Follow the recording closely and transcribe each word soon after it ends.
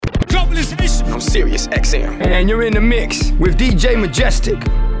I'm Sirius XM. And you're in the mix with DJ Majestic.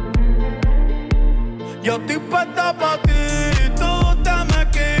 Yo estoy puesta pa' ti, tú te me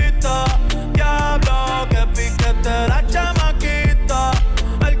quitas. Diablo, que piquete la chamaquita.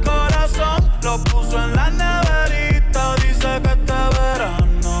 El corazón lo puso en la neverita. Dice que este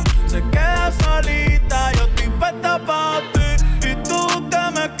verano se queda solita. Yo estoy puesta pa' ti y tú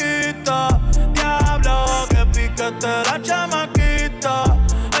te me quitas. Diablo, que piquete la chamaquita.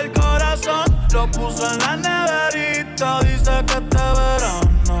 El corazón lo puso en la neverita. Dice que este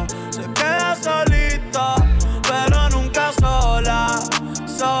verano se queda solita, pero nunca sola,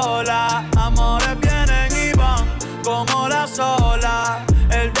 sola. Amores vienen y van como la sola.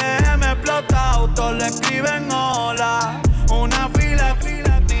 El DM explota, todos le escriben hola. Una fila,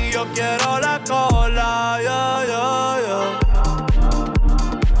 y yo quiero la cola. Yo, yo, yo.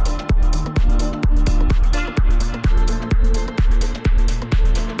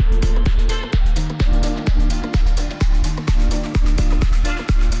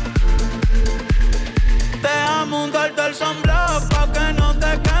 Montarte el sunblock pa' que no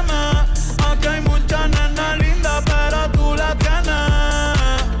te queme. Aquí hay muchas nenas lindas, pero tú la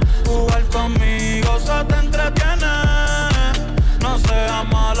tienes. Jugar conmigo se te entretiene. No seas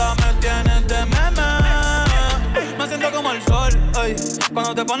mala, me tienes de meme. Me siento como el sol, ey,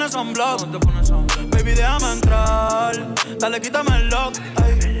 cuando te pones sunblock. Baby, déjame entrar, dale, quítame el lock,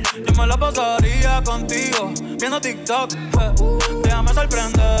 ey. Yo me la pasaría contigo, viendo TikTok, déjame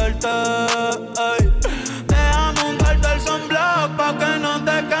sorprenderte, ey. Déjame untarte el sunblock pa' que no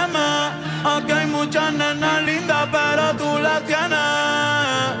te queme. Aquí hay muchas nenas lindas, pero tú la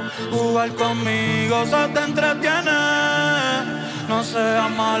tienes. Jugar conmigo se te entretiene. No seas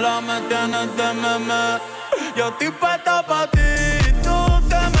mala, me tienes de meme. Yo estoy puesta pa' ti, tú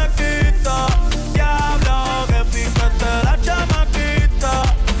te me quitas. Diablo, que piquete la chamaquita.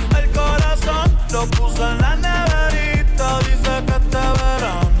 El corazón lo puso en la neverita. Dice que este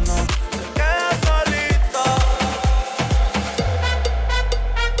verano se queda solita.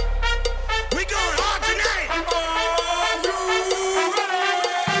 We going hard tonight. Are you ready?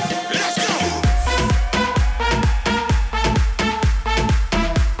 Let's go.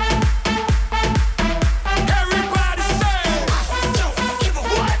 Everybody say, I don't give a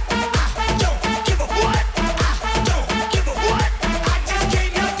what. I don't give a what. I don't give a what. I just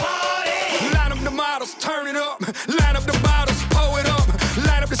came to party. Line up the models, turn it up. Line up the bottles, pour it up.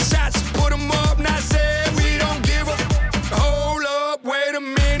 Line up the shots, put them up. Now say we don't give up. Hold up, wait a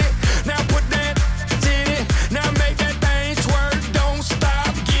minute. Now put that in it. Now make that thing twerk. Don't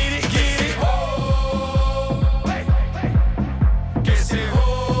stop, get it, get it. Oh, que se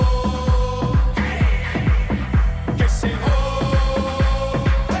oh, que se oh,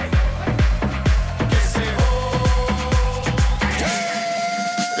 que se oh.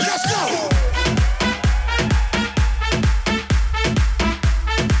 Let's go.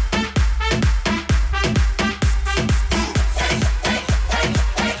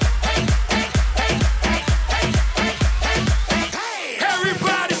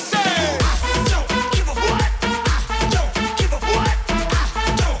 Everybody say, I don't give a what. I don't give a what. I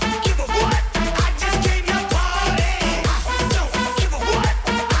don't give a what. I just came to party. I don't give a what.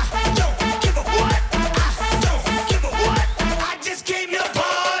 I don't give a what. I don't give a what. I just came to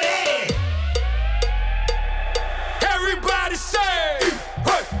party. Everybody say,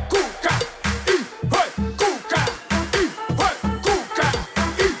 hey, kuka, hey, kuka, hey, kuka.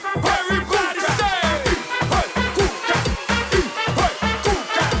 Everybody say, hey, kuka, hey,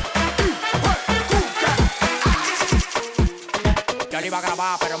 kuka, hey, kuka. Yo le iba a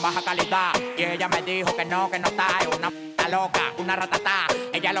grabar, pero en baja calidad. Y ella me dijo que no está. Es una p*** loca, una ratatá.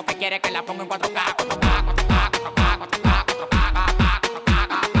 Ella lo que quiere es que la ponga en 4K, 4K, 4K, 4K, 4K,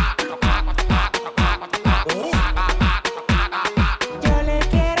 4K. Yo le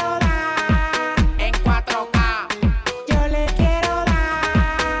quiero dar En 4K, yo le quiero dar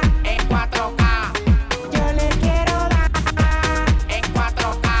en 4K, yo le quiero dar en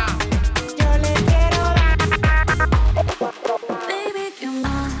 4K. yo le quiero dar. Baby, ¿qué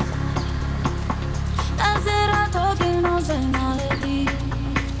más? Hace rato que no sé nada de ti.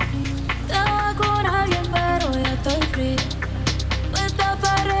 Te vas con alguien, pero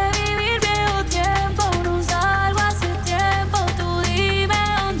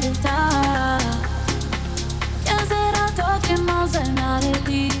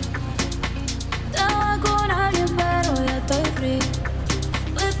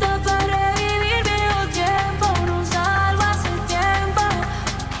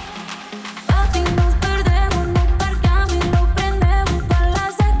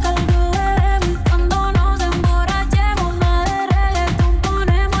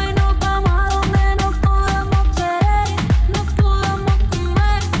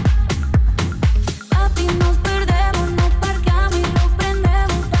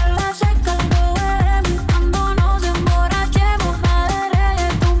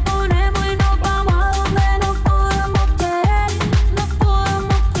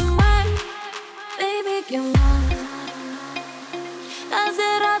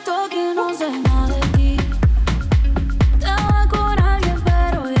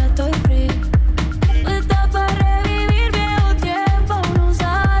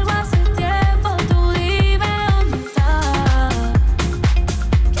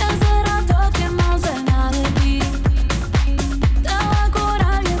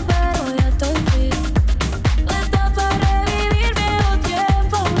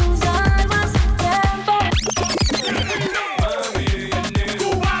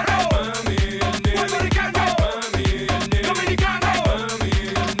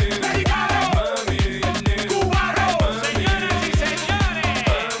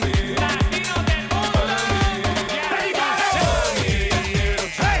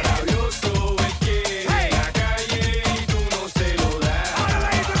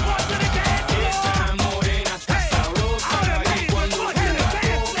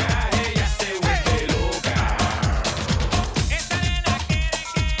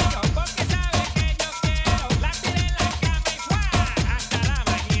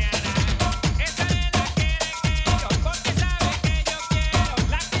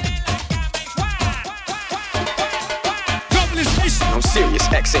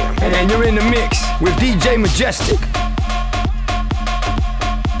And you're in the mix with DJ Majestic.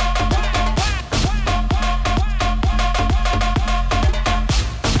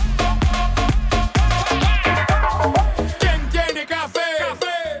 ¿Quién tiene café?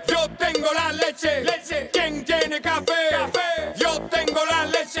 Yo tengo la leche. ¿Quién tiene café? Yo tengo la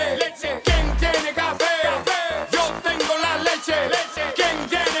leche. ¿Quién tiene café? Yo tengo la leche. ¿Quién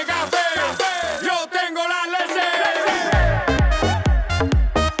tiene café? Yo tengo la leche.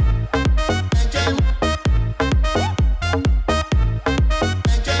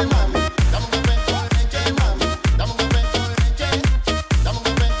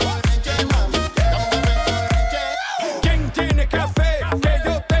 ¿Quién tiene café? Que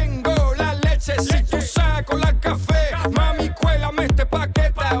yo tengo la leche. Si tú saco la café, mami, cuélame este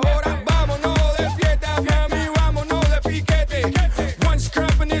paquete. Ahora vámonos de fiesta, mami, vámonos de piquete. One's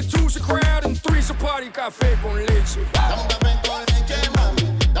company, two's a crowd, and three's a party. Café con leche. Dame un café con leche, mami.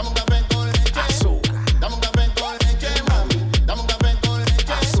 Dame un café con leche. Azúcar. Dame un café con leche, mami. Dame un café con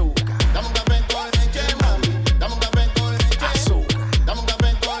leche. Azúcar. Dame un café con leche, mami. Dame un café con leche. Azúcar. Dame un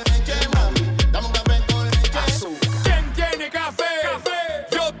café con leche, mami. Dame un café con leche. Azúcar. ¿Quién tiene café?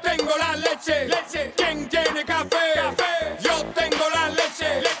 Yo tengo la leche. ¿Quién tiene café? Yo tengo la leche.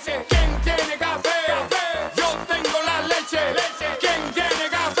 ¿Quién tiene café? Yo tengo la leche. ¿Quién tiene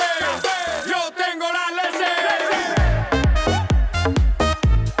café? Yo tengo la leche.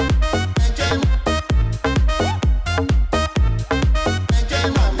 Leche,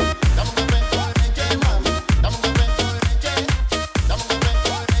 mami. Dame un café con leche, mami. Dame un café con leche. Dame un café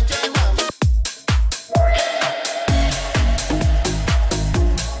con leche, mami.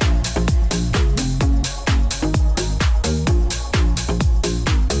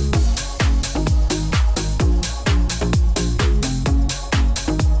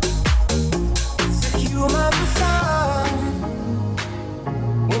 It's a human sign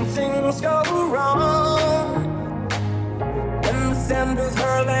when things go wrong. When the sand is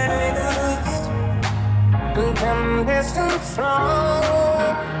her latest and temptations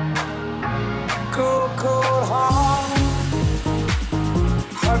strong. Cold, cold heart,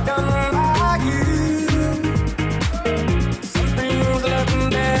 hard done by you. Some things look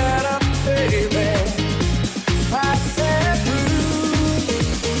better, baby. Passing through.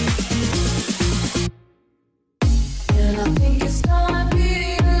 And I think it's gonna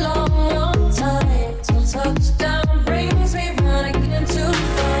be a long, long time till touchdown brings me running into the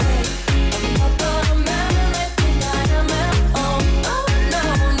fight. I'm not the man I think I am at home. Oh no,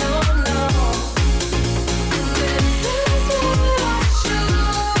 no, no. This is what I should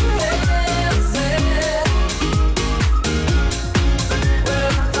have said. When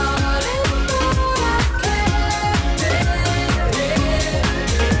I thought it through, I kept it.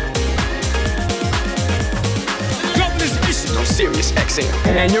 Drop this issue on Sirius XM.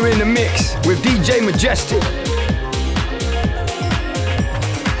 And you're in the mix with DJ Majestic.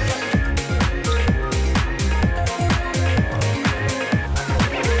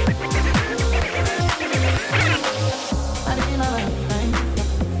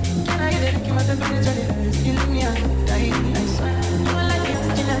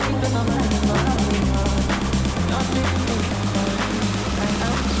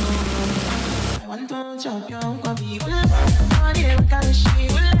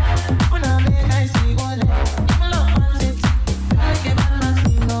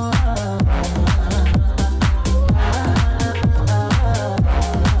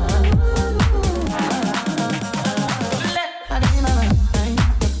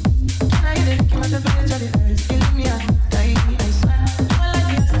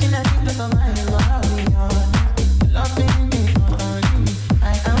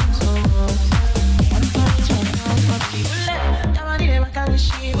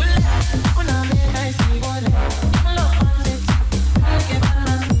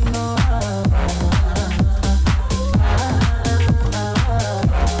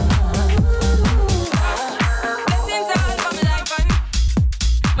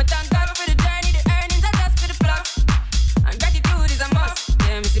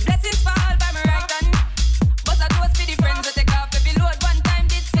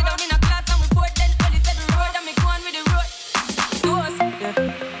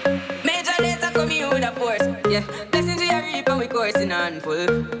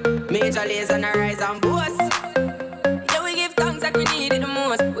 Major lays on a rise and boast. Yeah, we give thanks like we need it the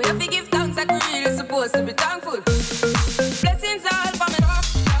most. We have to give thanks like we really supposed to be thankful. Blessings all for me.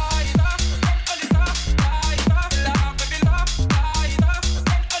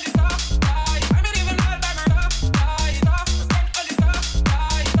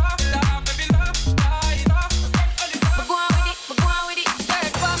 But go on with it, girl,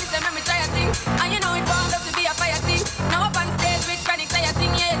 for me, say me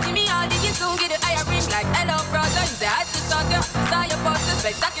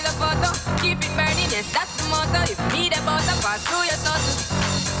Spectacular photo, keep it burning, yes, that's the motto. If you need a butter, pass through your soul.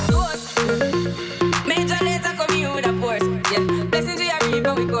 Major laser come you with a force. Yeah, blessings we are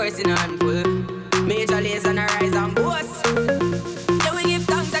reaping, we coursing on full. Major laser on a rise and boast. Yeah, we give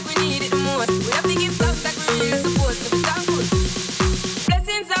thanks like we need it the most. We have to give thanks like we really supposed to be thankful.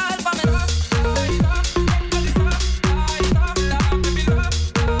 Blessings all for me.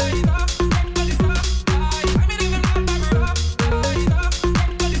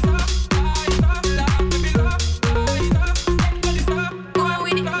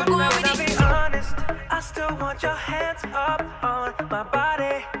 Want your hands up on my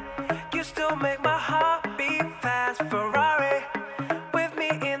body. You still make my heart beat fast. Ferrari with me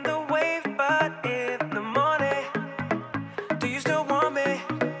in the wave, but in the morning. Do you still want me?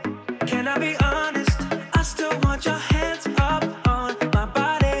 Can I be honest? I still want your hands up on my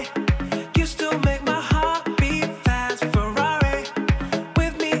body. You still make my heart beat fast. Ferrari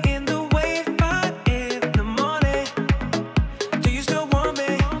with me in the wave, but in the morning. Do you still want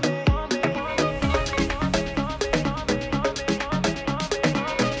me?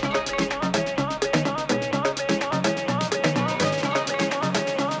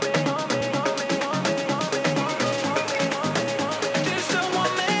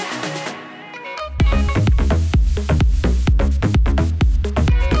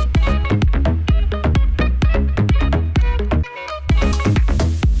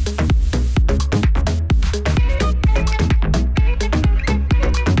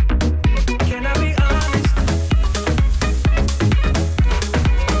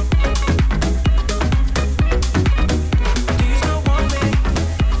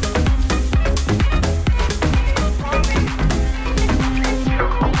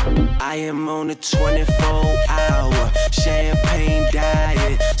 I am on a 24-hour champagne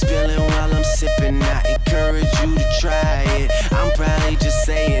diet, spilling while I'm sipping. I encourage you to try it. I'm probably just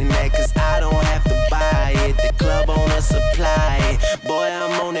saying that cause I don't have to buy it. The club on a supply it. Boy,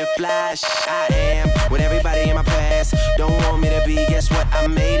 I'm on that fly I am with everybody in my past. Don't want me to be, guess what? I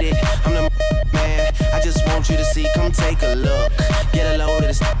made it. I'm the man. I just want you to see, come take a look. Get a load of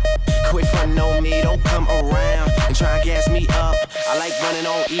this. Quit frontin' on me, don't come around and try and gas me up. I like running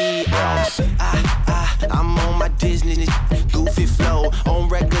on E. I'm on my Disney goofy flow. On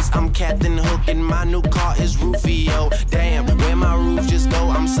records, I'm Captain Hook and my new car is Rufio. Damn, where my roof just go?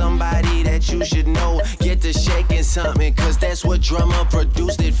 I'm somebody that you should know. Get to shaking something, cause that's what drummer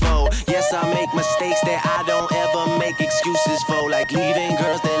produced it for. Yes, I make mistakes that I don't ever make excuses for. Like leaving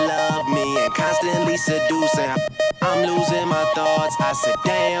girls that love me and constantly seducing. I'm losing my thoughts. I said,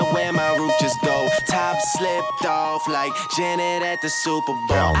 damn, where my roof just go? Top slipped off like Janet at the Super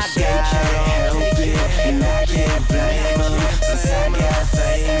Bowl. I can't help it, and I can't blame her. Since I got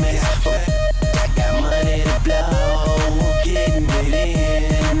famous, I got money to blow. Getting it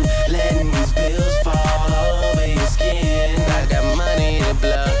in, letting these bills fall over your skin. I got money to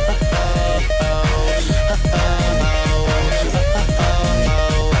blow.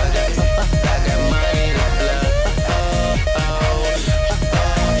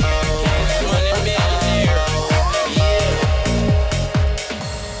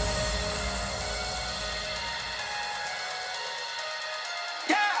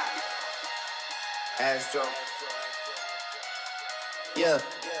 Astro. Yeah,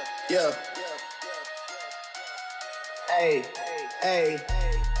 yeah. Hey, hey.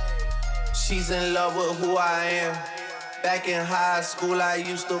 She's in love with who I am. Back in high school, I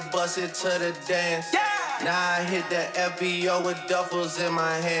used to bust it to the dance. Now I hit the FBO with duffels in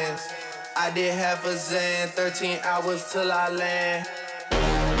my hands. I did half a Zan, 13 hours till I land.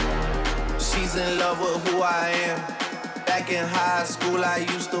 She's in love with who I am. Back in high school, I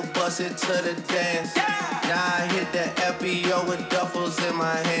used to bust it to the dance. Now I hit the FBO with duffels in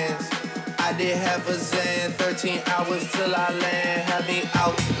my hands. I did half a Zan, 13 hours till I land. Had me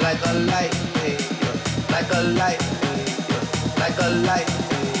out like a light, hey, yeah. Like a light, hey, yeah. Like a light,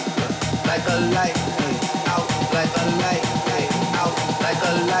 hey, yeah. Like a light, hey. Out like a light, hey. Out like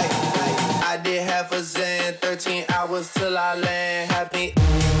a light, hey. I did half a Zan, 13 hours till I land. Had me.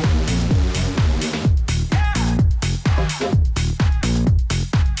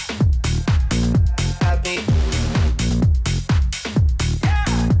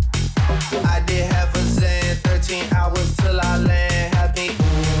 I did half a Zan, 13 hours till I land. Happy.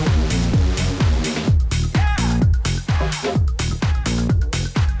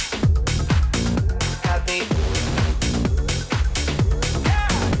 Happy.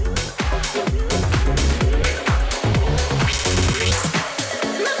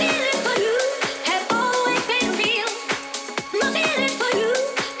 My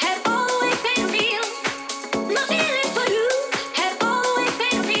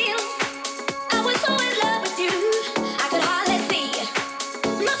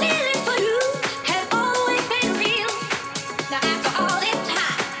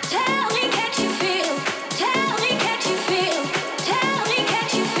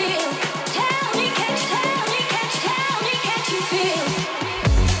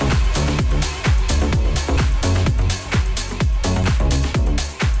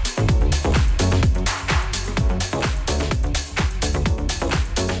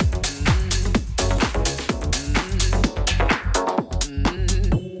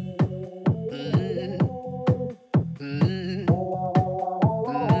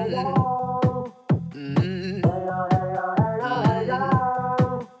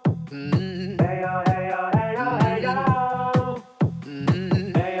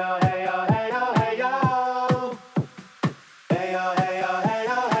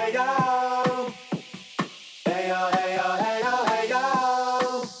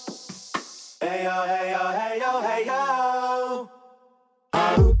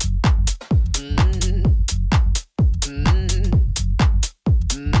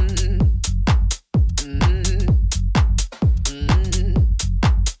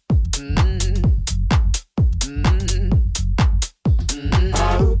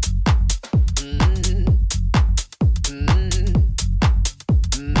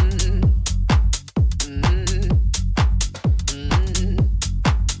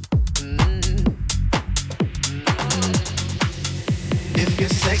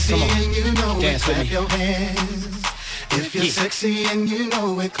it, clap your hands. If you're sexy and you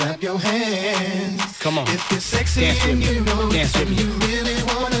know it, clap your hands. Come on. If you're sexy and you know it, and you really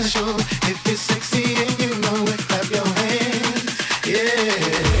wanna show it. If you're sexy and you know it, clap your hands. Yeah.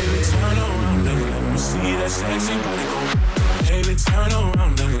 Baby, turn around and let me see that sexy body go. Baby, turn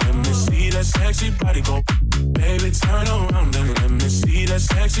around and let me see that sexy body go. Baby, turn around and let me see that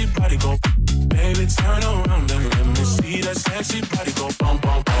sexy body go. Baby, turn around and let me see that sexy body go. Bum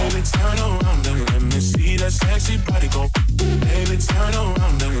bum. Baby, turn around and let me see that sexy body go. Baby, turn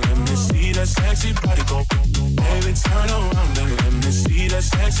around and let me see that sexy body go. Baby, turn around and let me see that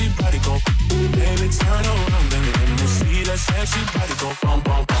sexy body go. Baby, turn around and let me see that sexy body go. Bum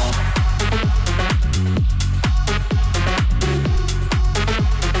bum bum.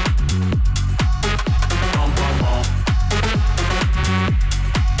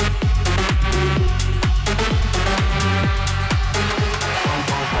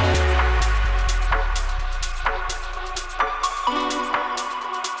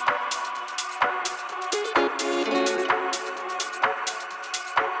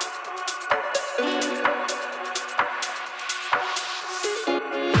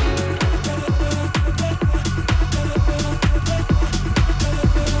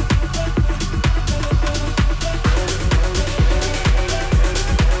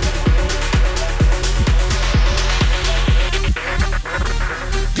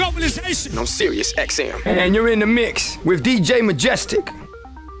 On Sirius XM. And you're in the mix with DJ Majestic.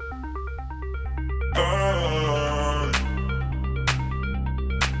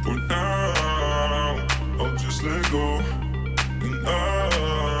 For now, I'll just let go. And I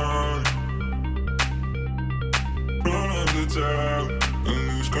run out the time and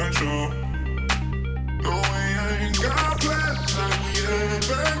lose control. No way I ain't got plans like we had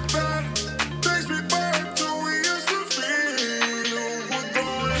back then. Takes me back to we used to feel. We're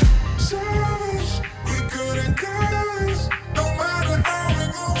going savage. We couldn't guess. No matter how we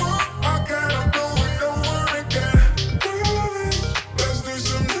go up, I gotta do it over again. Let's do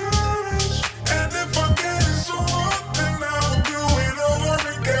some damage. And if I get it so up, then I'll do it over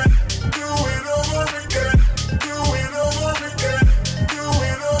again. Do it over again. Do it over again. Do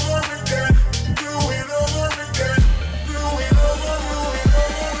it over again. Do it over again. Do it over, do it over, do it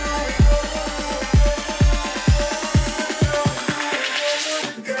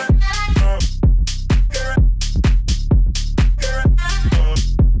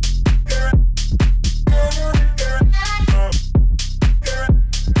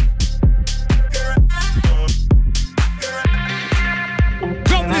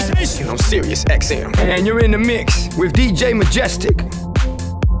On Sirius XM. And you're in the mix with DJ Majestic.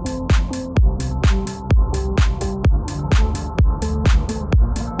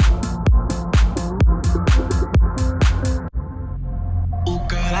 Ooh,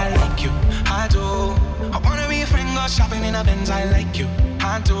 girl, I like you, I do. I wanna be a friend, go shopping in a Benz, I like you,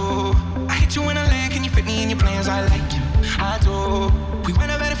 I do. I hit you in a leg, can you fit me in your plans, I like you, I do. We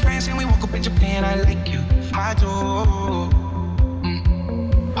went over to France and we woke up in Japan, I like you, I do.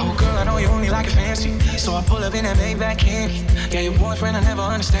 Oh, girl, I know you only like it fancy, so I pull up in that big back candy. Yeah, your boyfriend, I never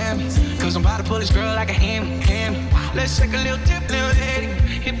understand me, cause I'm about to pull this girl like a hammy. Let's take a little dip, little lady.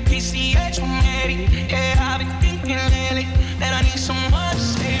 Hit PCH from Eddie. Yeah, I've been thinking lately that I need someone to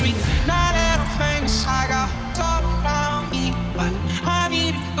save me. Now that I'm famous, I got all around me, but I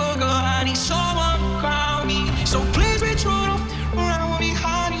need a good girl, I need someone to ground me. So please be true, don't f around with me,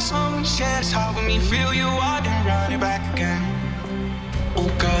 I need someone to share this heart with me. Feel you out and run it back again. Oh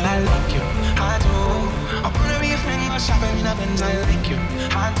girl, I like you, I do. I wanna be a friend, go shopping in a Benz, I like you,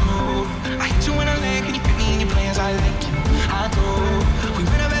 I do. I hit you in a leg, can you fit me in your plans, I like you, I do. We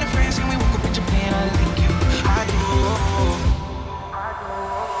went over to France and we woke up in Japan, I like you, I do.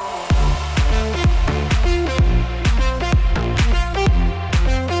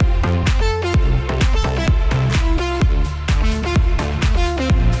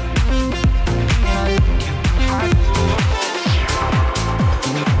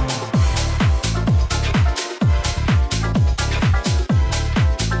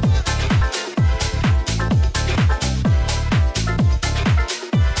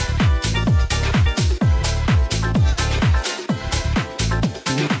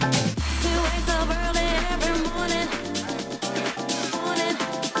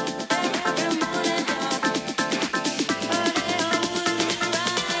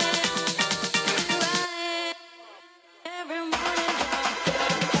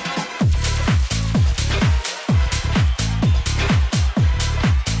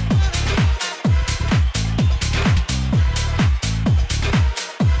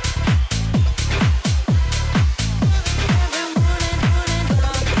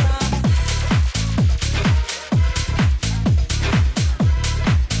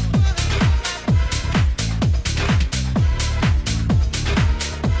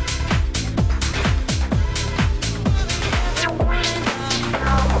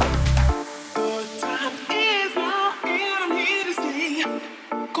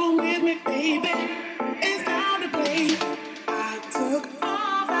 me, baby. It's time to play. I took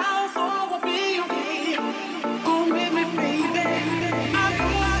off out for a B.O.B. Come with me, baby. I go.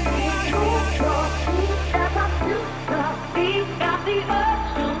 Step up to the beat, got the urge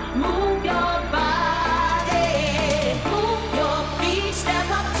to move your body. Move your feet, step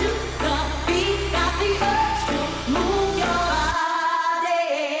up to the beat, got the urge to move your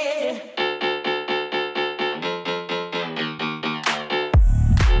body.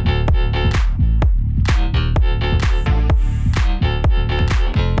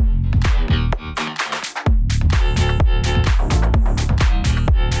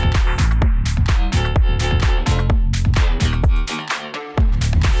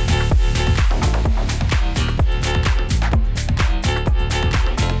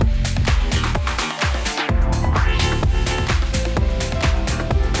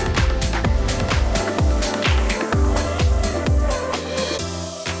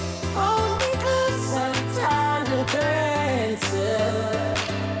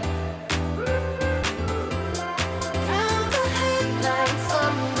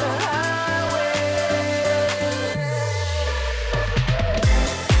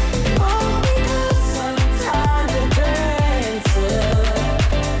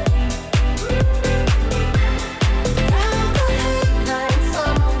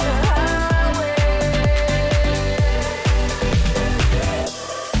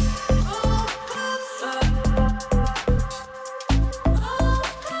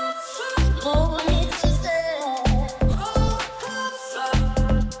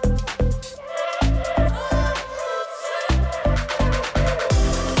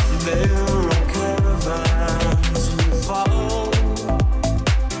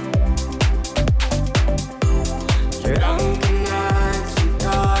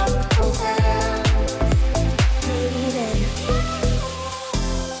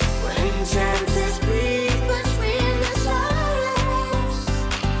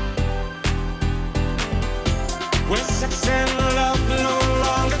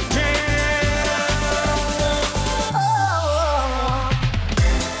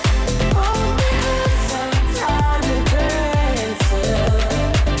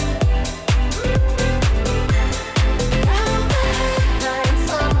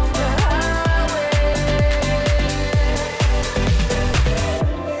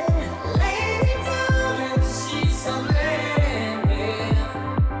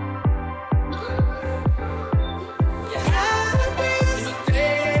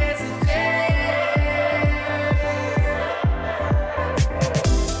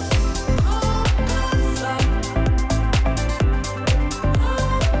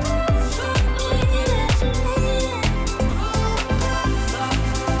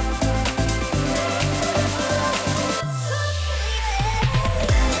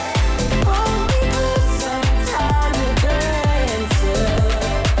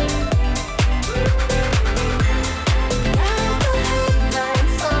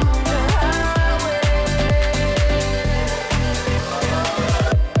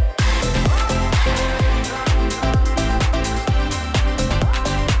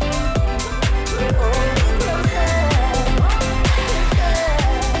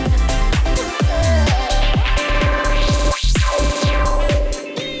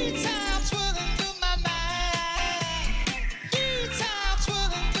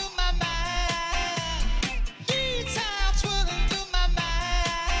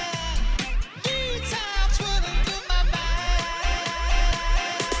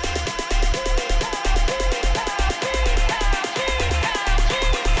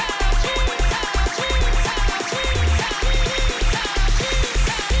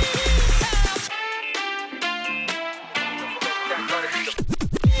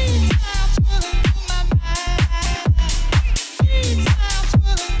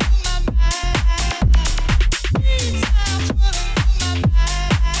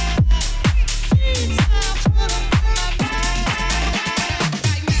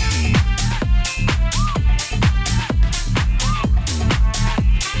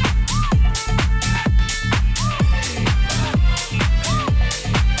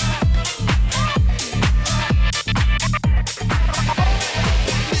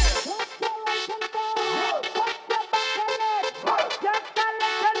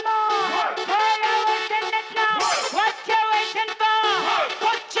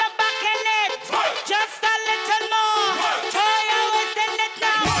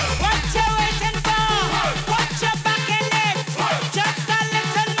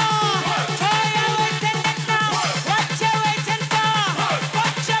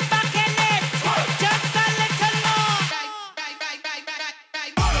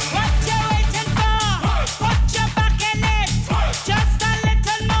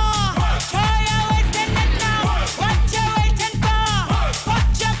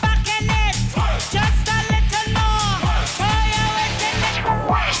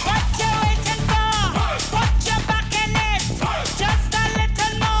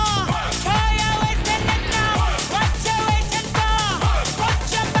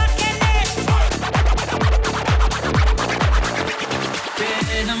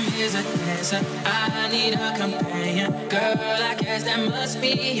 rhythm is a dancer. I need a companion. Girl, I guess that must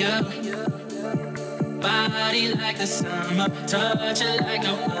be you. Body like the summer, touch it like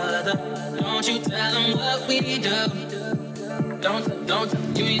no other. Don't you tell them what we do. Don't,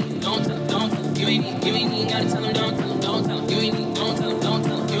 you ain't, you ain't gotta tell them, don't tell them, you ain't, don't tell them,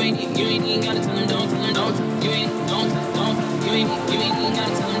 you ain't gotta tell them, don't tell them, you ain't, you ain't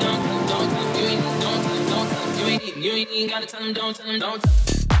gotta tell them, don't tell them, you ain't, you ain't gotta tell them, don't tell them, don't tell them.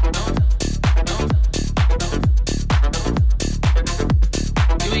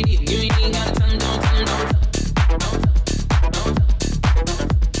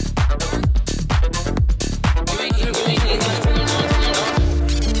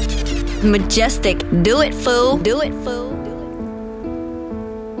 Majestic, do it, fool. Do it, fool.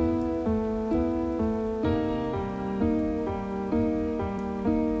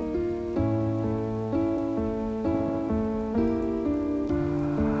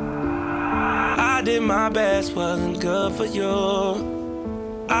 I did my best, wasn't good for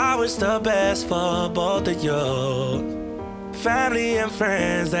you. I wish the best for both of you. Family and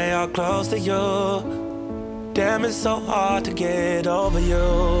friends, they are close to you. Damn, it's so hard to get over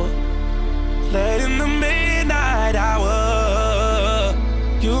you. Late in the midnight hour,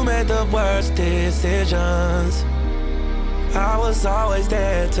 you made the worst decisions. I was always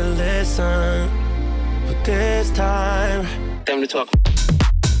there to listen, but this time, time to talk.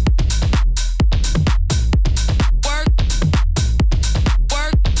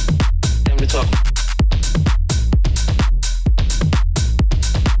 Time to talk.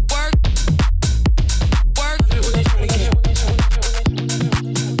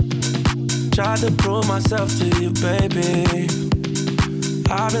 Tried to prove myself to you, baby.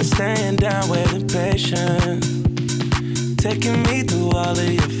 I've been staying down, waiting patient, taking me through all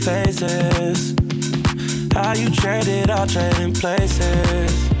of your phases. How you traded, all trading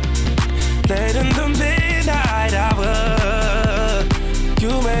places. Late in the midnight hour,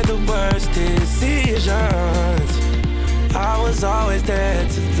 you made the worst decisions. I was always there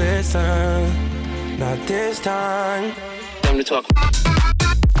to listen. Not this time. Time to talk.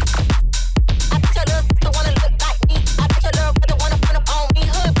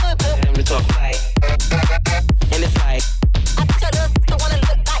 Talk. And it's like I bet your little sister wanna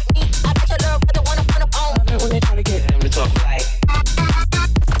look like me. I bet your little brother wanna put up on me. When they try to get them to talk like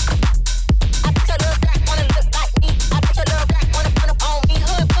I bet your little black wanna look like me. I bet your little black wanna put up on me.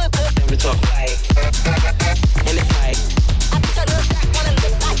 Hood. Them to talk like and it's like I bet your little black wanna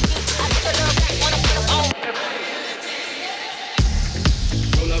look like me. I bet your little black wanna put up on me.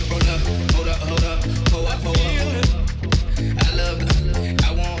 Roll up, hold up. I love it,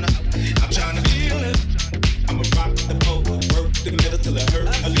 I wanna. I'm tryna feel it. I'ma rock the boat, work the middle till it hurt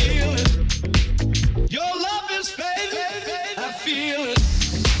a little. Your love is fading, I feel it.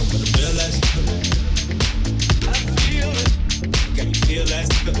 I'm gonna feel that. I feel it. Can you feel that?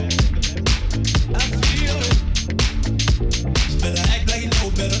 I feel it. You better act like you know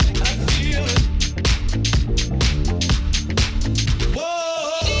better. I feel it.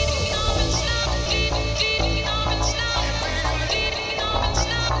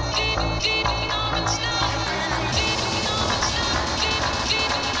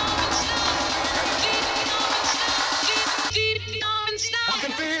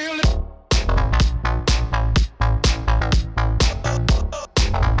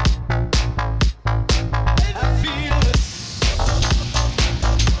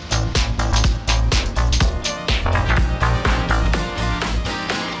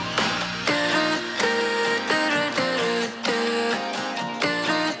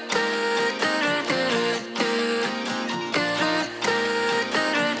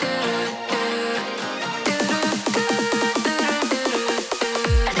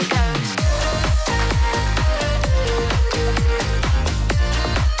 I think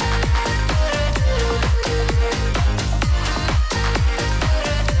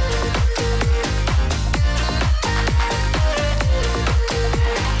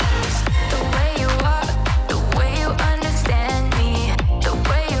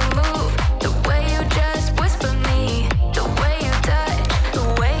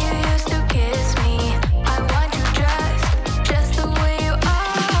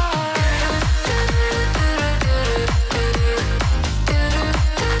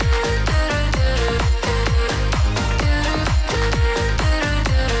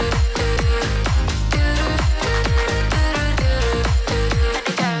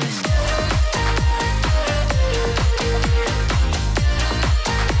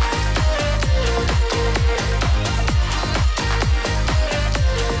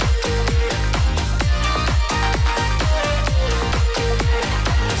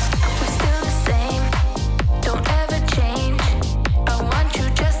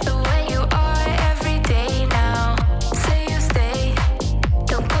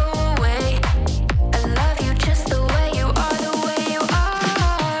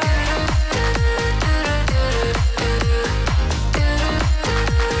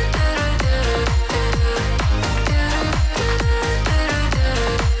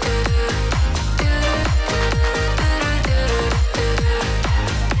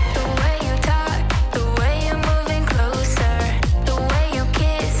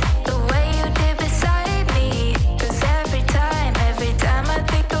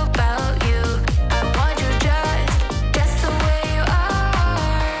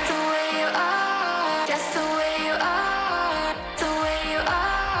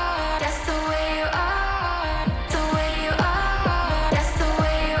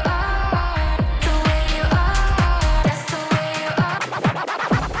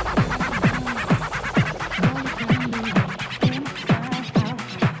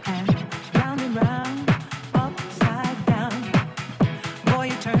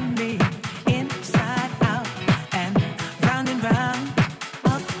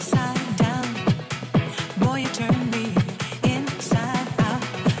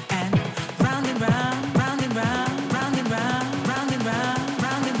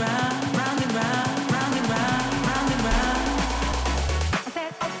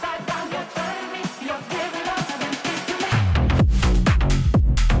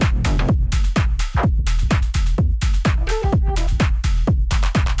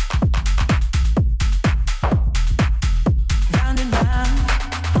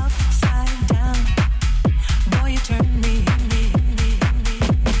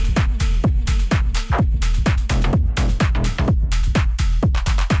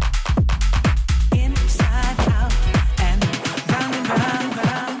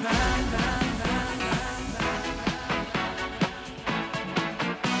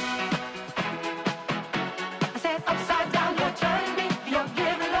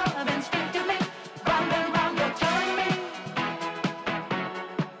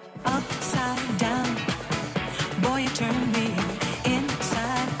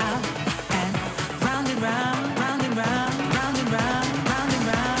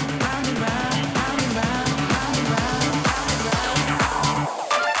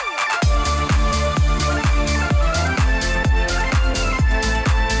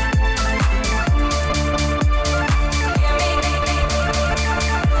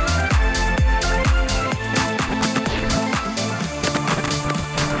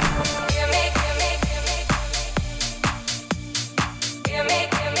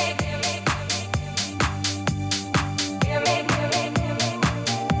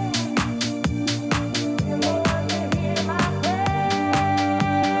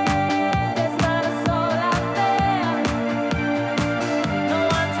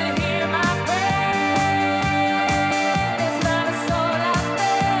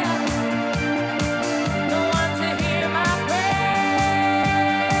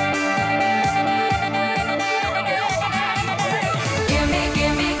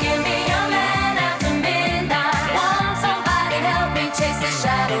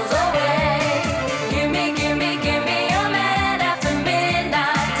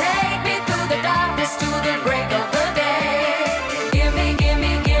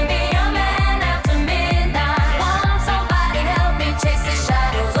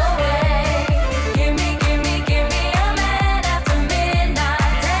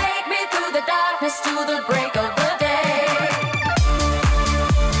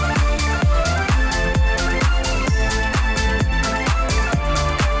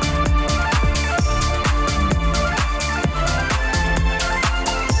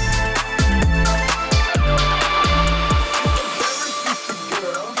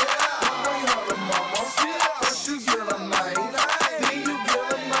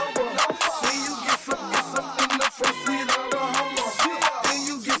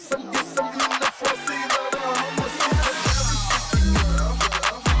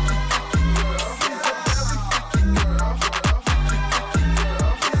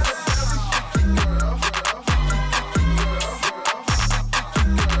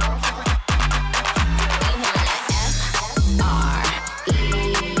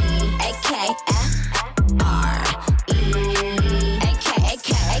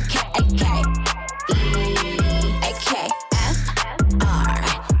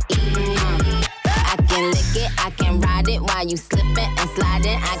it while you slipping and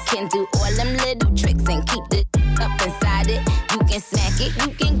sliding. I can do all them little tricks and keep the up inside it. You can smack it, you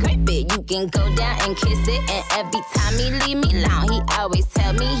can grip it, you can go down and kiss it. And every time he leave me alone, he always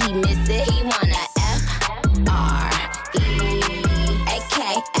tell me he miss it. He wanna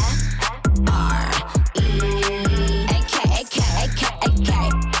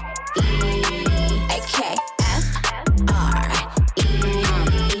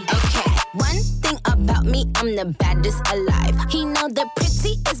I'm the baddest alive. He know the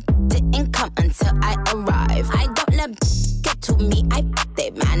prettiest didn't come until I arrive. I don't let get to me, I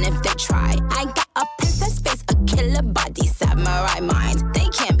they man if they try. I got a princess face, a killer body, samurai mind. They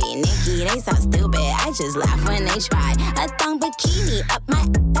can't be Nicki, they so stupid. I just laugh when they try. A thong bikini up my,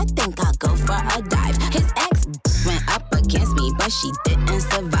 I think I'll go for a dive. His ex went up against me, but she didn't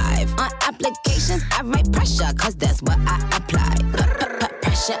survive. On applications, I write pressure, cause that's what I apply.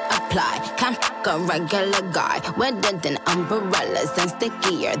 Pressure apply, can't fuck a regular guy. Wetter than umbrellas and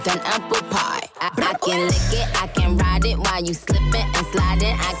stickier than apple pie. I can lick it, I can ride it while you slipping and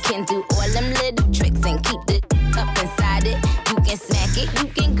sliding. I can do all them little tricks and keep the up inside it. You can smack it, you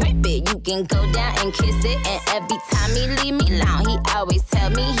can grip it, you can go down and kiss it. And every time he leave me alone, he always tell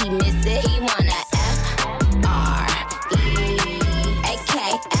me he miss it. He wanna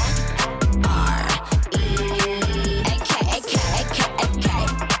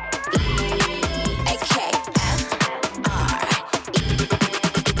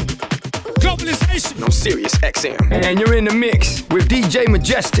on Sirius XM. And you're in the mix with DJ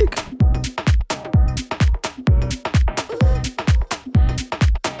Majestic.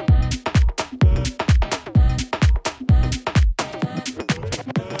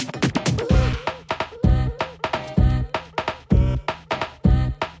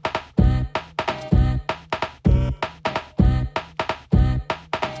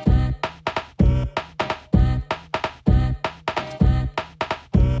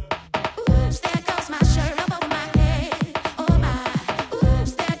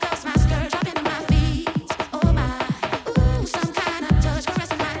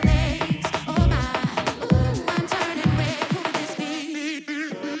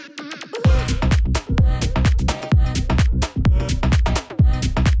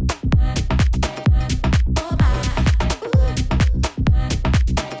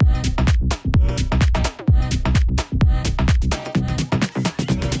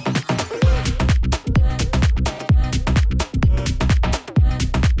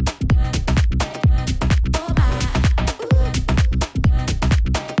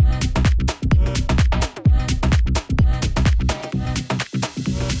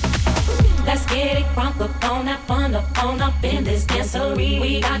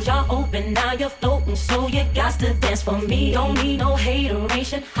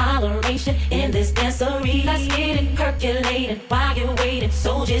 Holleration in this dancery. Let's get it percolating while you're waiting.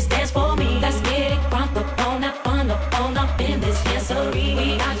 So just dance for me. Let's get it crunk up on that fun up in this dancery.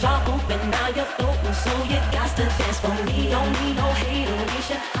 We got y'all open, now you're floating, so you got to dance for me. Don't need no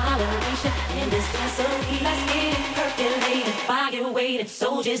hateration, holleration in this dancery. Let's get it percolating while you're waiting.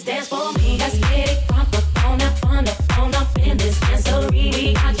 So just dance for me. Let's get it crunk up on that fun up in this dancery.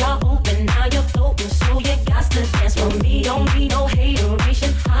 We got y'all open, now you're floating, so you got to dance for me. Don't need no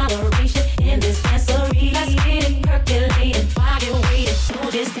hateration, holleration in this dancery. Let's get it percolating while you're waiting. So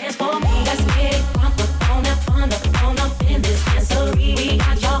just dance for me. Let's get it crunk up on that fun up in this dancery. We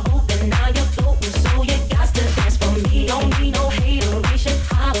got y'all open, now you're floating, so you got to dance for me. Don't need no hateration,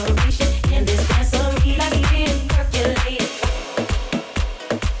 holleration in this dancery. Let's get it percolating.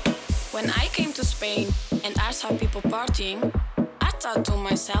 When I came to Spain and I saw people partying, I thought to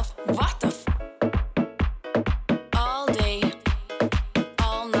myself, what the f***? All day,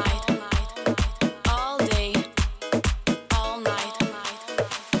 all night, all day, all night.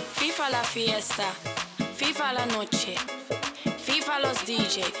 FIFA la fiesta, FIFA la noche, FIFA los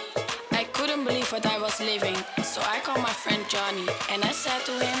DJ. I couldn't believe what I was living, so I called my friend Johnny and I said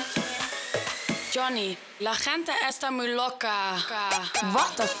to him, Johnny, la gente está muy loca.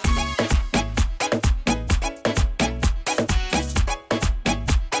 What the f***?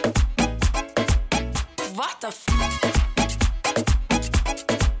 What the f***?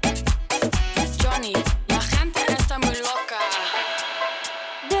 Johnny, la gente está muy loca.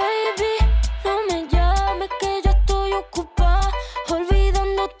 Baby, no me llames que yo estoy ocupada,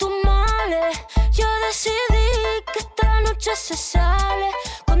 olvidando tus males. Yo decidí que esta noche se sale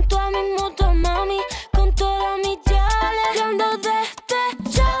con toda mi moto, mami, con todas mis yales. Yo ando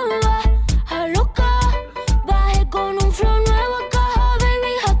despechada, a loca, bajé con un flow nuevo a caja,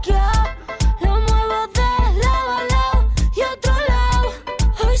 baby, hackeado. Lo muevo de lado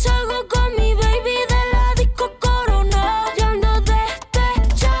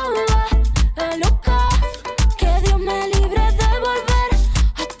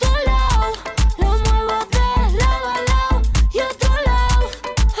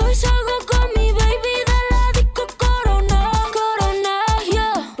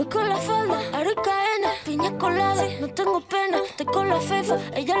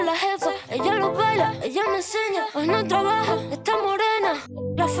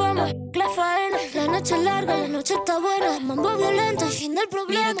noche larga, la noche está buena. Mambo violento, el fin del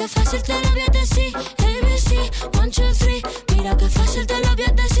problema. Mira que fácil te lo voy a decir. ABC, 1, 2, 3. Mira que fácil te lo voy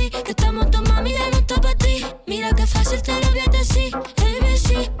a decir. Que estamos tu mami, ya no está para ti. Mira que fácil te lo voy a decir.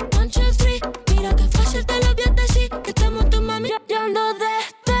 ABC, 1, 2, 3. Mira que fácil te lo voy a decir. Que estamos tu mami, ya ando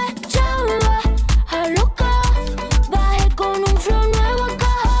despechada. A loca, bajé con un flow nuevo a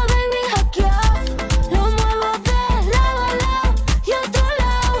caja, baby, hackeado. Lo muevo de lado a lado y otro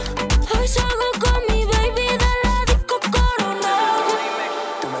lado. Hoy salgo con mi baby de la disco Coronado.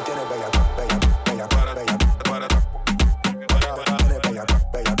 Tú me tienes bella, bella, bella, bella, bella,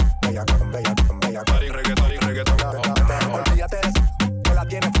 olvídate de eso, que la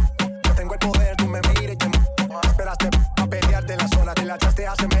tienes. Yo tengo el poder, tú me mires y esperaste a pelearte en la zona. Te la echaste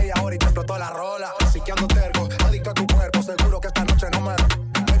hace media hora y te explotó la rola. Así que ando terco, adicto a tu cuerpo. Seguro que esta noche no me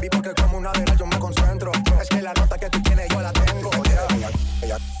baby, porque como una de las yo me concentro. Es que la nota que tú tienes yo la tengo. Bella,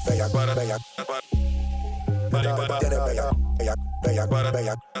 bella, bella, bella, bella. Tienes bella, bella, bella,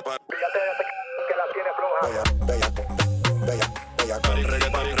 bella. Olvídate de ese que la tiene floja. Bella, bella, bella, bella. Party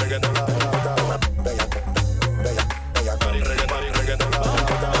reggaeton, bella, bella, bella. Party reggaeton.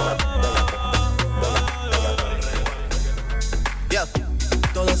 Yeah.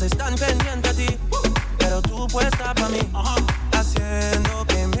 Todos están pendientes a ti, pero tú puesta pa' mí, haciendo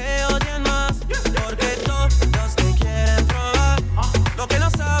que me odien más, porque todos te quieren probar. Lo que no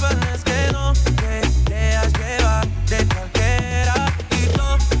saben es que no te dejas llevar de cualquiera, y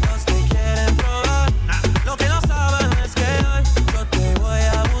todos te quieren probar. Lo que no saben es que hoy yo te voy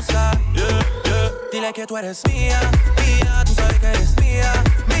a buscar. Dile que tú eres mía, mía, tú sabes que eres mía,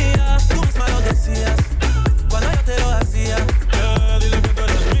 mía, tú misma lo decías cuando yo te lo hacía. Dile que tú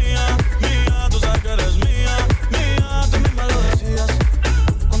eres mía, mía, tú sabes que eres mía, mía, tú misma lo decías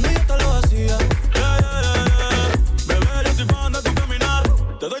cuando yo te lo hacía. Bebé, yo soy fan de tu caminar.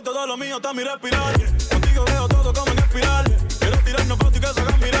 Te doy todo lo mío hasta mi respirar. Contigo veo todo como en espiral. Quiero tirarnos fotos y que se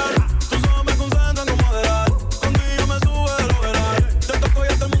hagan mirar. Tus ojos me concentran como moderar. Contigo me sube, lo verás. Te toco y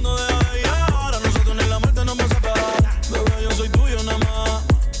hasta el mundo deja de ir. Ahora nosotros ni la muerte nos va a separar. Bebé, yo soy tuyo nada más.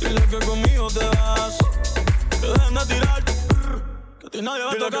 Dile que conmigo te vas. Que dejen de tirarte, que a ti nadie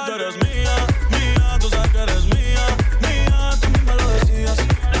va a tocar. Dile que tú eres mía, mía, tú sabes que eres mía, mía, tú misma lo decías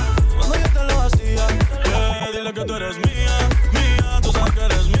cuando yo te lo hacía. Dile que tú eres mía, mía, tú sabes que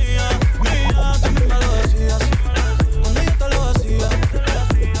eres mía, mía, tú misma lo decías cuando yo te lo hacía.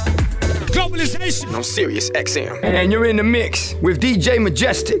 Globalization on Sirius XM. And you're in the mix with DJ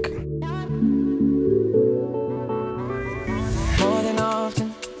Majestic. More than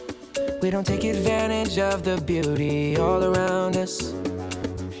often, we don't take advantage of the beauty all around us.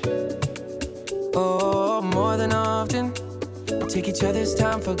 Oh, more than often, we take each other's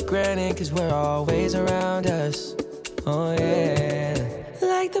time for granted, 'cause we're always around us. Oh yeah.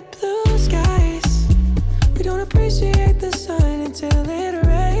 Like the blue skies, we don't appreciate the sun until it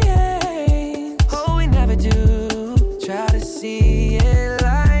rains. Oh, we never do try to see it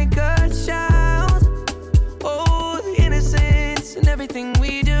like a child. Oh, the innocence in everything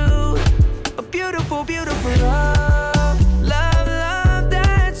we do. A beautiful, beautiful love. Love, love,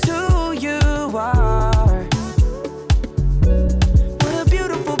 that's who you are. What a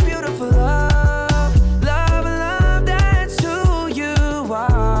beautiful, beautiful love. Love, love, that's who you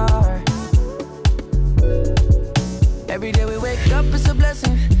are. Every day we wake up, it's a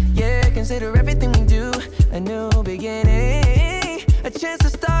blessing. Yeah, consider everything we do a new beginning. A chance to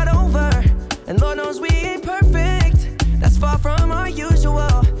start over. And Lord knows we ain't perfect. That's far from our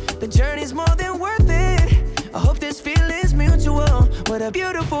usual. The journey's more than worth it. I hope this feeling's mutual. What a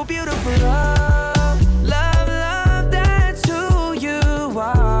beautiful, beautiful love. Love, love, that's who you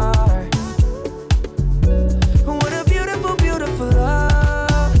are. What a beautiful, beautiful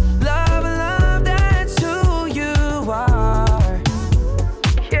love. Love, love, that's who you are.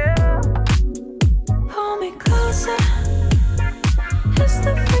 Yeah. Hold me closer. It's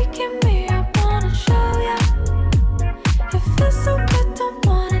the freak in me, I wanna show ya. It feels so good, don't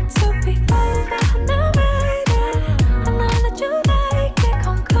want it to be over. Now waiting, I know that you like it,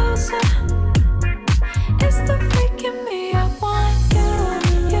 come closer. It's the freak in me, I want you,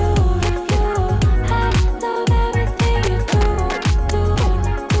 you, you. I love everything you do, do,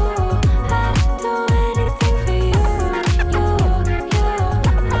 do. I do anything for you, you, you.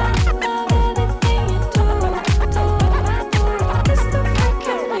 I love everything you do, do, do. It's the freak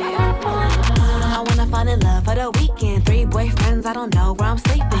in me, I want. I wanna fall in love for the weekend. 3 boyfriends, I don't know where I'm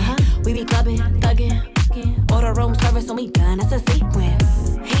sleeping. We be clubbing, thugging, order room service when we done, it's a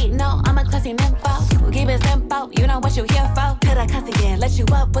sequence. He know I'm a classy nympho, keep it simple, you know what you here for. Could I cuss again, let you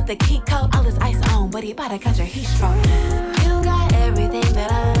up with the key code. All this ice on, but he bout to catch your heat stroke. You got everything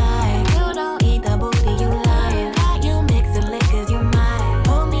that I like, you don't eat the booty.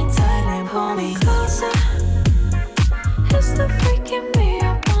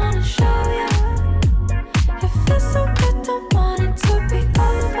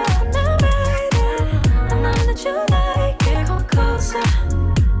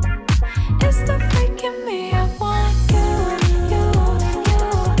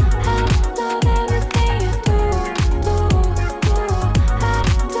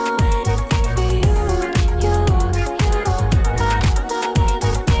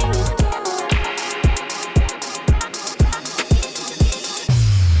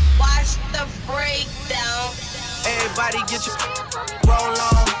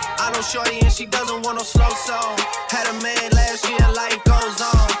 shorty and she doesn't want no slow song. Had a man last year, life goes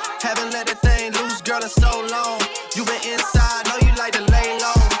on. Haven't let the thing loose, girl, in so long. You been inside, know you like to lay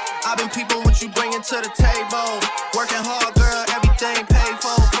low. I've been peeping what you bringing to the table. Working hard, girl, everything paid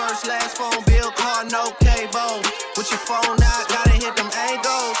for. First, last phone bill, car, no cable. With your phone out, gotta hit them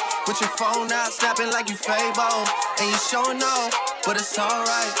angles. With your phone out, snapping like you Fable. And you showing off, but it's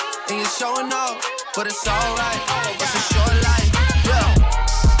alright. And you showing off, but it's alright. It's a short life, yeah.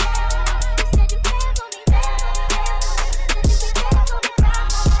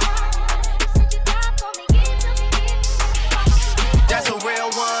 That's a real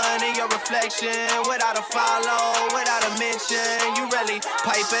one in your reflection. Without a follow, without a mention. You really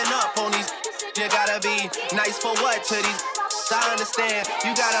piping up on these. You gotta be nice for what to these. I understand.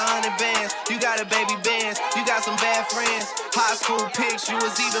 You got 100 bands, you got a baby bands, you got some bad friends. High school pics, you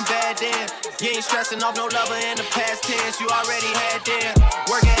was even bad then. You ain't stressing off no lover in the past tense. You already had them.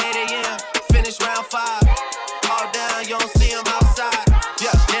 Working 8 a.m., finish round 5. All down, you don't see them outside.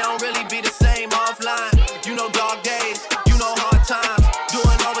 Yeah, they don't really be the same offline. You know dog days, you know hard times.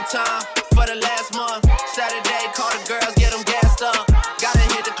 Doing overtime for the last month. Saturday, call the girls, get them gassed up. Gotta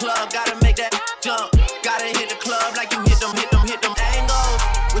hit the club, gotta make that jump. Gotta hit the club like you hit them angles.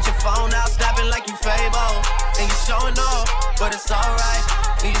 With your phone out, snapping like you Fable. And you showing off, but it's alright.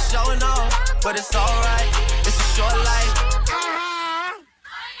 And you showing off, but it's alright. It's a short life.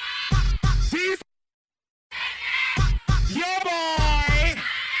 Yo, boy.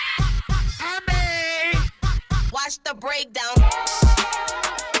 Watch the breakdown.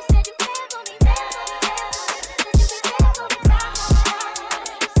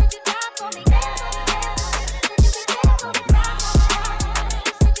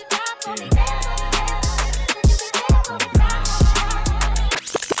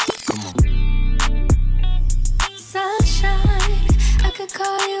 Sunshine, I could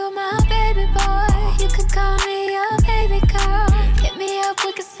call you my baby boy. You could call me your baby girl. Hit me up,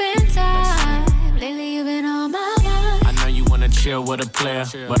 we could spend time. Lately you've been on my mind. I know you wanna chill with a player,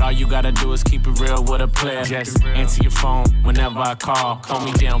 but all you gotta do is keep it real with a player. Just answer your phone whenever I call. Hold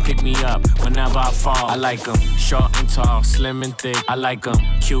me down, pick me up whenever I fall. I like them short and tall, slim and thick. I like them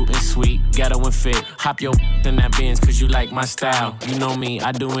cute and sweet, ghetto and fit. Hop your in that Benz cause you like my style. You know me,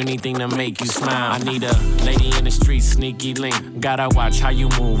 I do anything to make you smile. I need a lady in the street, sneaky link. Gotta watch how you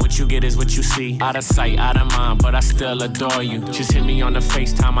move, what you get is what you see. Out of sight, out of mind, but I still adore you. Just hit me on the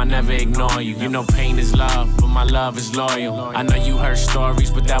FaceTime, I never ignore you. You know pain is love, but my love is loyal. I know you heard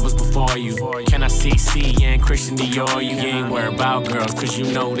stories, but that was before you. Can I see and Christian Dior? You ain't worried about girls, cause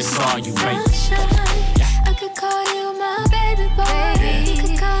you know this all you, baby. I could call you my baby boy. You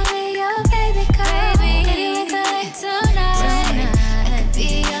could call me your baby girl. Maybe we could link tonight. I could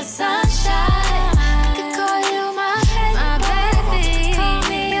be your sunshine. I could call you my baby. Call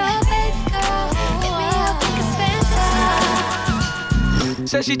me your baby girl. Hit me up, we could spend time.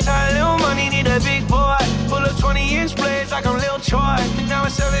 Said she tired, little money, need a big boy. Full of 20-inch blades like I'm Lil Troy. Now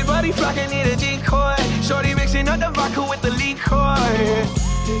it's everybody flocking, need a decoy. Shorty mixing up the vodka with the liquor.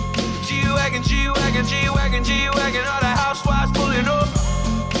 G-Wagon, G-Wagon, G-Wagon, G-Wagon. All the housewives pulling up.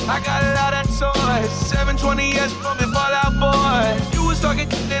 I got a lot of toys. 720S bumping Fall Out Boy. You was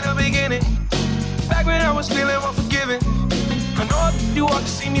talking in the beginning, back when I was feeling unforgiving. I know you want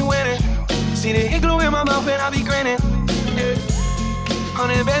to see me winning. See the igloo in my mouth and I be grinning. Yeah.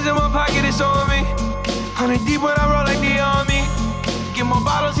 100 bands in my pocket, it's on me. 100 deep when I roll like the army. Get more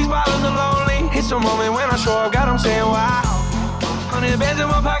bottles, these bottles are lonely. It's a moment when I show up, God, I'm saying wow. 100 bands in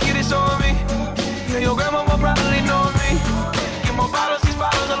my pocket, it's on me. Yeah, your grandma will probably know me. Get more bottles, these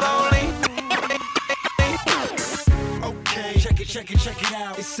bottles are lonely. Okay, check it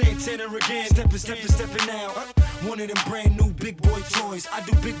out. It's Santana again, stepping out. One of them brand new big boy toys. I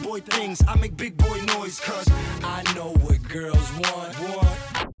do big boy things, I make big boy noise. Cause I know what girls want.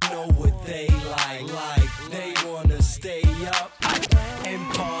 Know what they like. They wanna stay up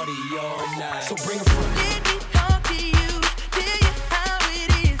and party all night. So bring a friend. Let me talk to you, tell you how it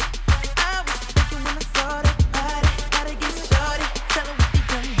is. I was thinking when I saw that body, gotta get started. Tell her what the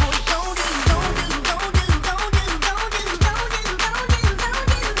young boy don't do.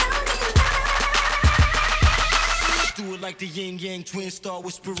 Do it like the yin yang twin star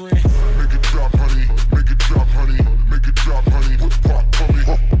whispering. Make it drop, honey. Make it drop, honey. Make it drop, honey. Put pop, honey.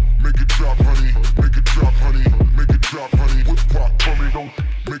 Make it drop, honey. Make it drop, honey. Make it drop, honey. Put pop, honey. Don't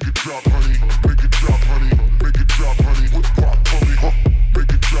make it drop, honey. Make it drop, honey. Make it drop, honey. Put pop, honey.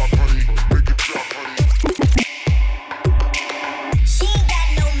 Make it drop, honey. Make it drop, honey. She ain't got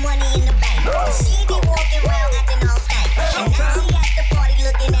no money in the bank. She be walking around acting all stank. And now she at the party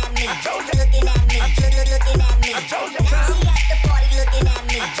looking at me. Looking at me. Looking at me. Now she at the party looking at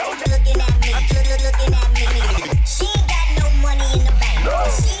me. Looking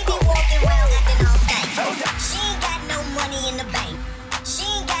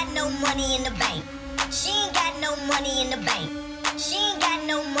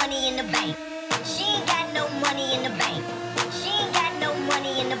money in the bank. She ain't got no money in the bank. She ain't got no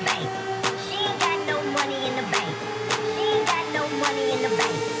money in the bank. She ain't got no money in the bank. She ain't got no money in the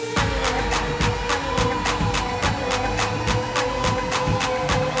bank.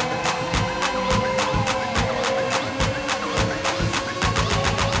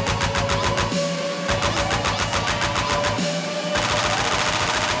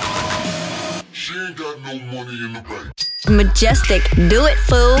 She ain't got no money in the bank. Majestic, do it,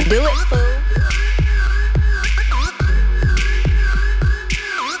 fool. Do it, fool.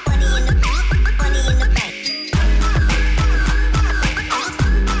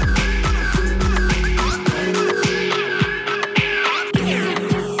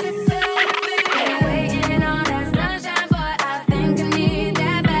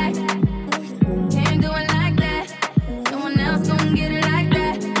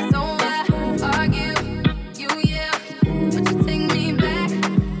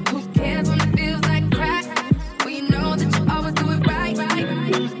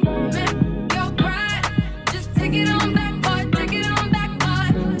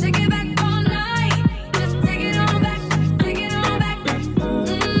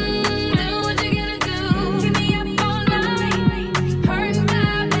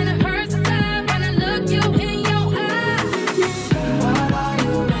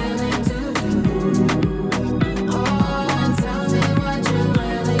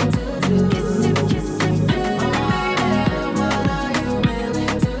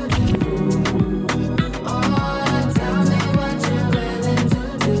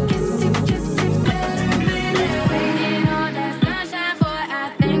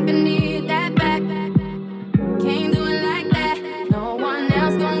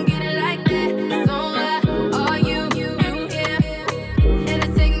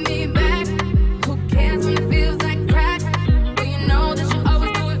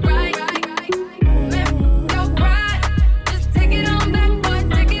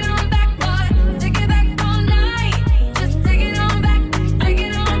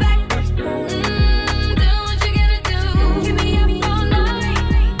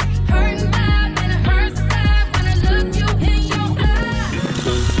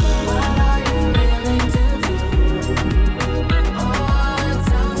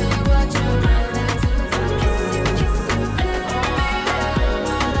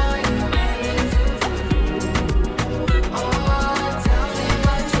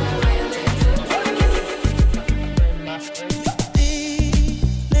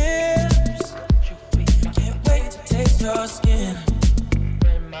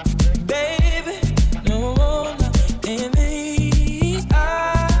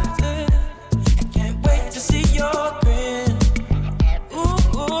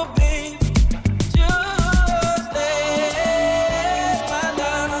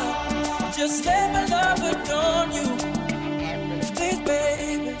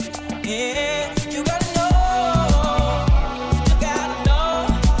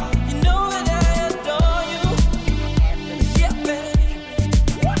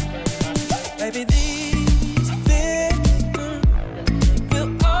 Baby,